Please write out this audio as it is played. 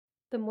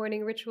The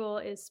morning ritual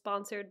is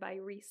sponsored by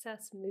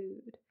Recess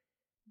Mood.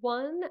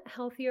 One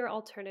healthier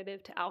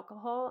alternative to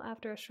alcohol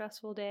after a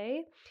stressful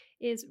day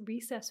is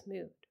Recess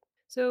Mood.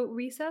 So,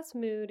 Recess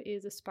Mood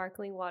is a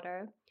sparkling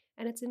water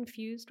and it's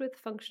infused with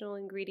functional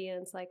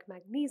ingredients like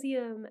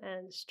magnesium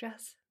and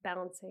stress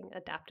balancing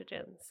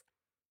adaptogens.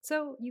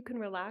 So, you can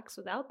relax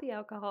without the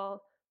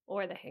alcohol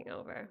or the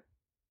hangover.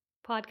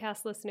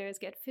 Podcast listeners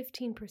get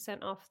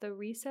 15% off the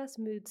Recess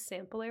Mood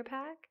Sampler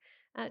Pack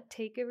at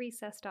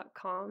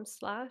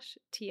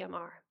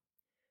takearecess.com/TMR.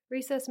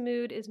 Recess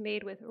Mood is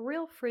made with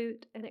real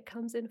fruit and it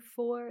comes in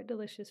 4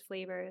 delicious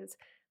flavors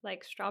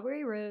like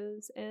strawberry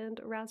rose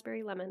and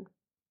raspberry lemon.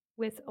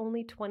 With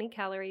only 20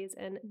 calories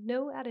and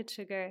no added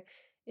sugar,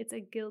 it's a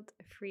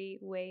guilt-free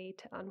way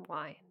to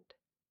unwind.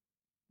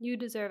 You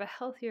deserve a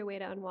healthier way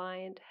to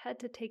unwind. Head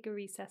to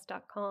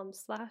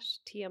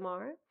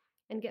takearecess.com/TMR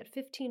and get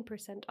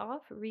 15%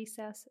 off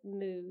Recess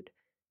Mood,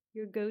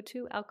 your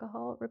go-to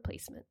alcohol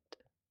replacement.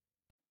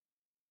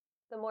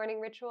 The morning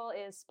ritual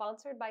is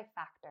sponsored by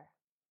Factor.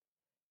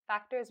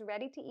 Factor's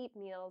ready-to-eat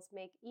meals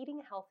make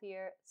eating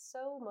healthier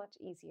so much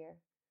easier.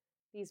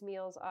 These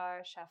meals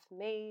are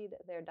chef-made,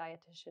 they're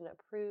dietitian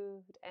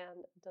approved,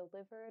 and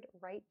delivered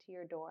right to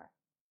your door.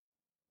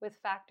 With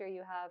Factor,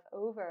 you have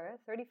over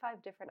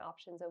 35 different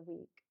options a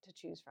week to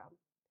choose from.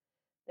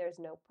 There's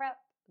no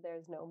prep,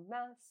 there's no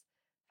mess.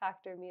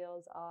 Factor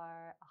meals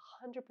are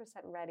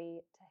 100%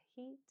 ready to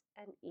heat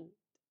and eat.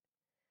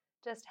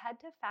 Just head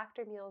to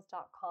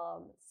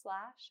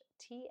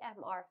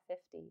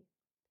factormeals.com/TMR50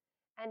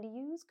 and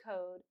use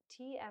code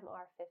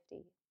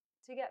TMR50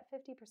 to get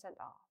 50%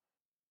 off.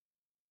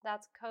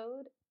 That's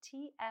code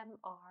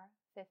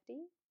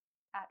TMR50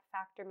 at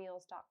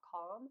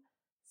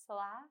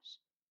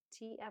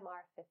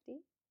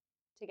factormeals.com/TMR50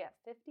 to get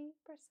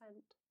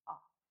 50%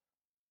 off.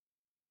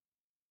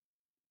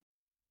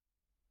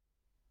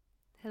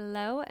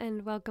 Hello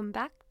and welcome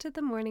back to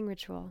the morning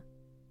ritual.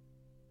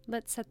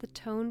 Let's set the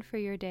tone for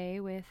your day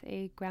with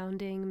a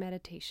grounding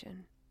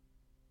meditation.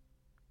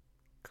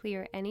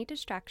 Clear any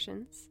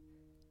distractions,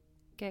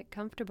 get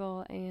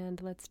comfortable,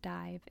 and let's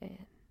dive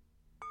in.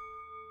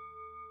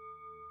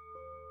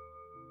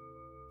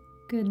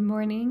 Good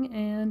morning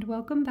and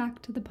welcome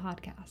back to the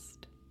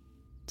podcast.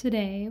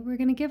 Today we're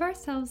going to give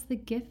ourselves the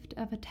gift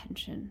of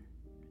attention,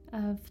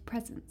 of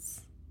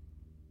presence.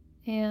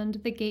 And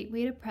the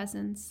gateway to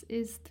presence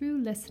is through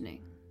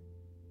listening.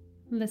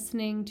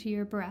 Listening to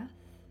your breath,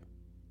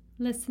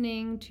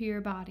 listening to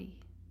your body,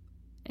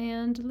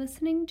 and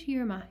listening to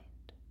your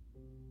mind.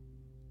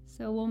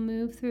 So we'll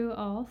move through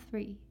all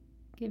three,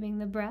 giving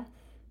the breath,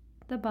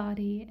 the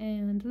body,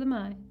 and the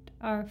mind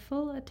our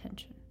full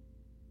attention.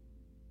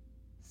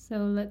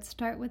 So let's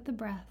start with the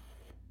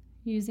breath,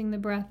 using the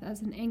breath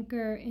as an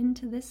anchor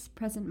into this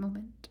present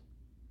moment.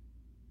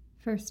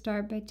 First,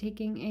 start by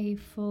taking a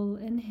full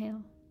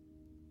inhale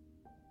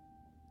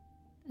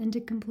and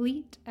a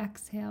complete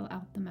exhale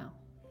out the mouth.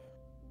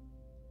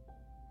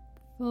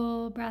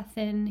 Full breath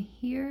in,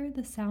 hear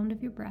the sound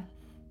of your breath,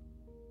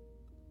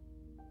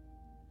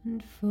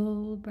 and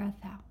full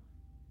breath out.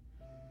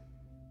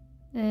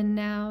 And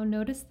now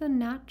notice the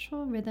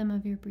natural rhythm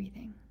of your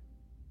breathing.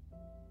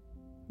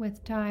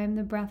 With time,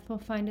 the breath will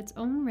find its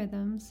own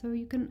rhythm, so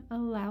you can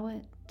allow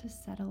it to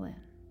settle in.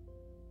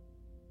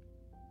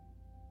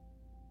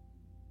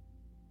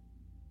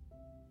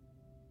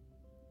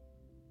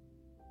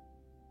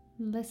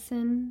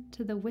 Listen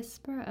to the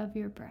whisper of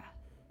your breath.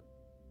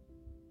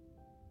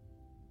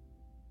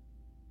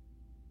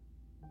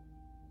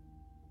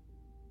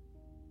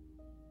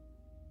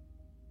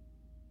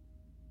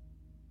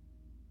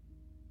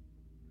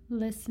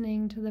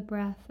 Listening to the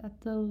breath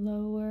at the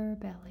lower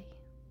belly.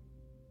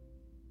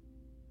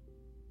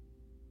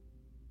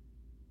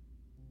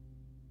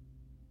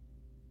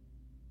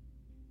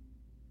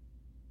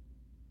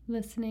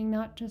 Listening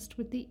not just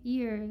with the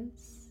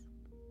ears,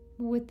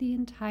 but with the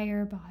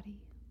entire body.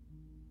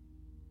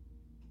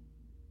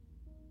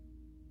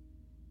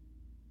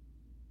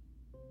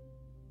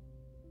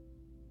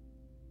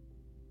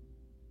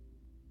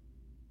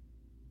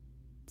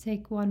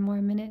 Take one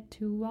more minute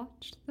to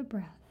watch the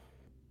breath.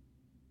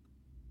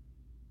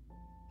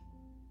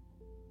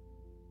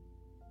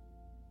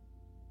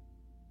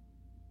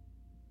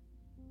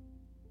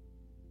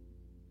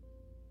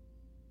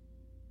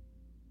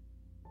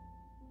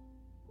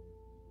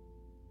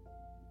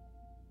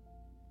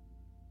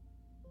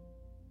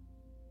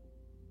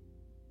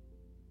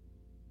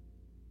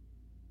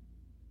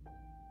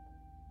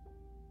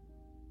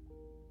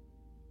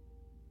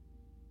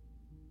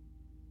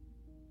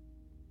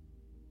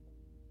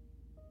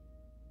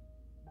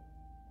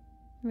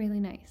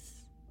 Really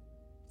nice.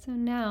 So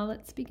now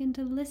let's begin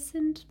to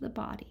listen to the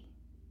body.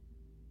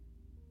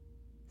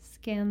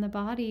 Scan the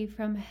body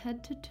from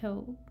head to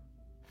toe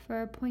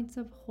for points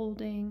of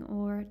holding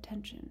or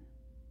tension.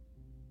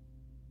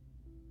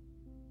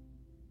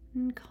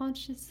 And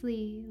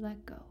consciously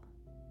let go.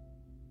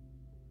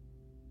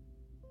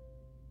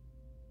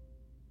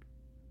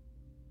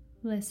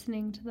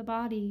 Listening to the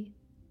body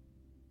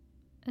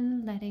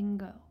and letting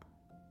go.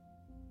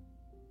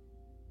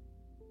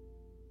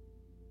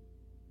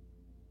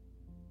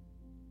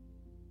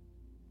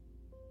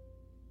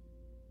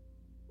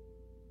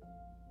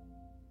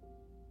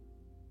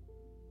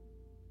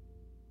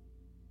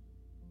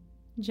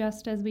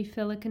 Just as we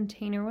fill a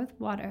container with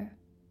water,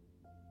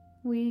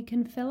 we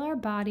can fill our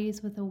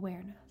bodies with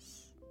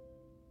awareness.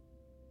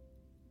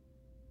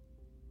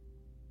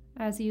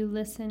 As you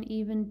listen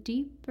even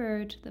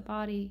deeper to the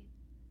body,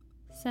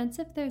 sense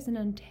if there's an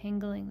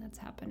untangling that's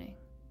happening,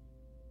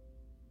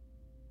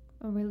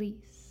 a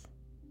release.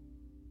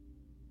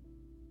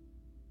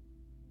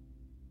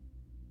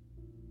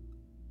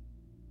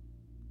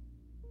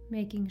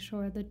 Making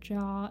sure the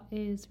jaw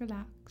is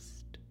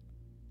relaxed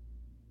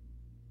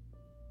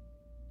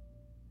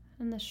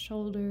and the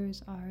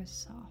shoulders are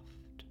soft.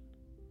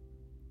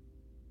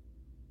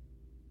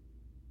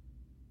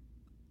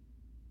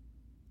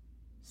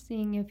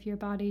 Seeing if your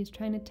body is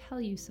trying to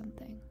tell you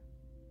something.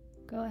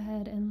 Go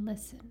ahead and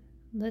listen.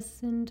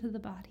 Listen to the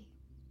body.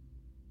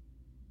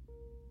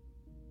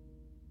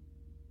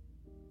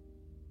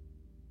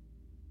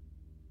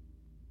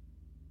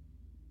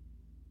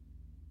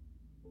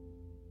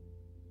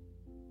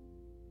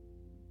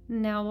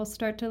 Now we'll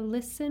start to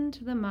listen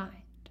to the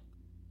mind,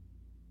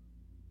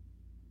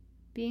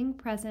 being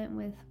present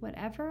with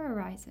whatever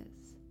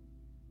arises.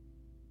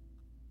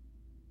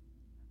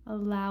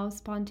 Allow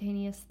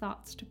spontaneous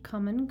thoughts to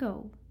come and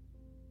go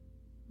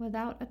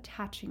without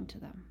attaching to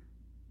them.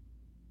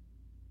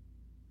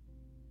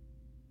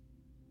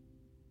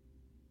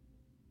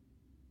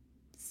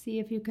 See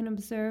if you can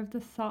observe the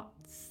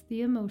thoughts,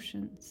 the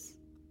emotions,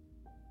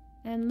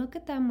 and look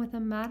at them with a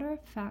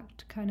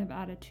matter-of-fact kind of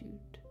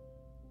attitude,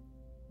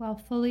 while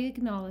fully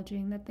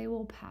acknowledging that they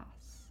will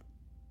pass.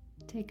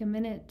 Take a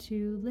minute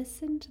to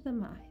listen to the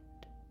mind.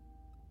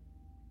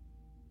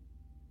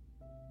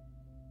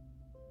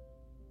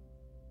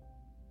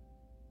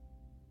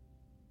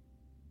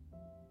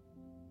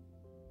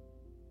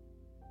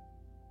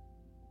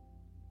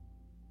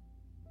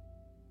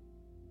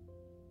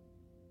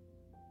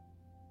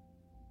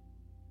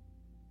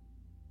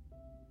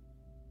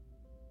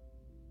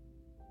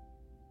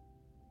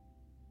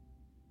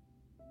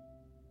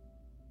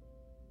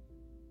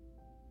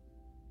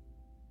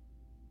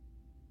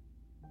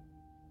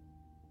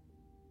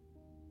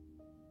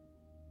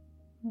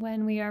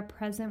 When we are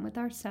present with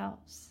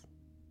ourselves,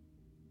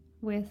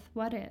 with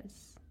what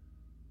is,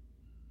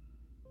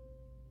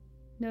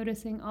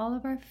 noticing all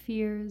of our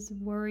fears,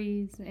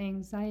 worries,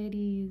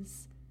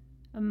 anxieties,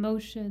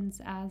 emotions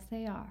as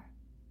they are,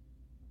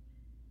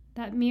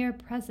 that mere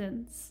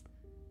presence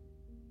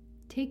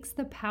takes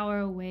the power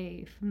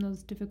away from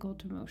those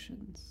difficult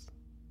emotions.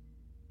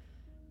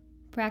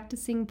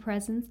 Practicing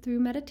presence through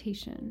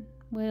meditation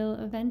will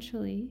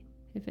eventually,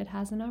 if it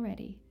hasn't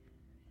already,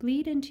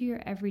 bleed into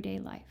your everyday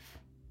life.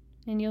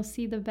 And you'll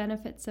see the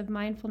benefits of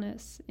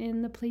mindfulness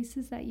in the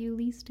places that you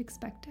least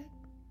expect it.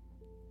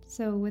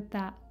 So with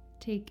that,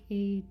 take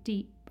a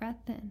deep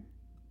breath in.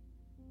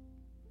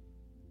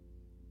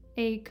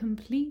 A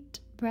complete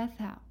breath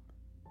out.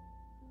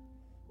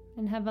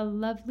 And have a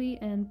lovely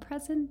and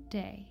present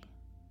day.